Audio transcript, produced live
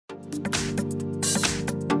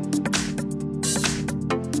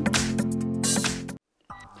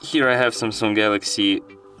Here I have Samsung Galaxy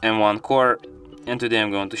M01 Core, and today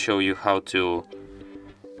I'm going to show you how to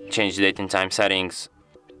change date and time settings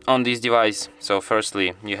on this device. So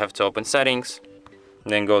firstly, you have to open settings,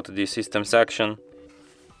 then go to the system section,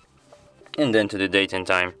 and then to the date and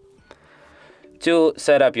time. To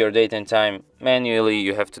set up your date and time manually,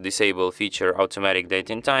 you have to disable feature automatic date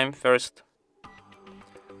and time first.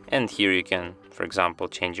 And here you can, for example,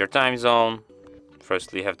 change your time zone.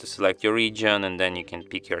 Firstly, you have to select your region, and then you can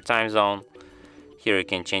pick your time zone. Here you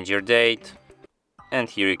can change your date, and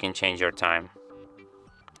here you can change your time.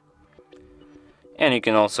 And you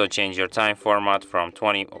can also change your time format from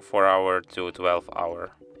 24-hour to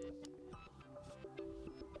 12-hour,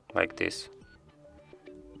 like this.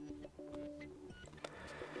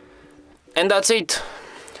 And that's it.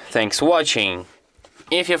 Thanks for watching.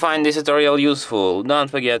 If you find this tutorial useful, don't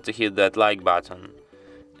forget to hit that like button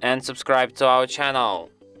and subscribe to our channel.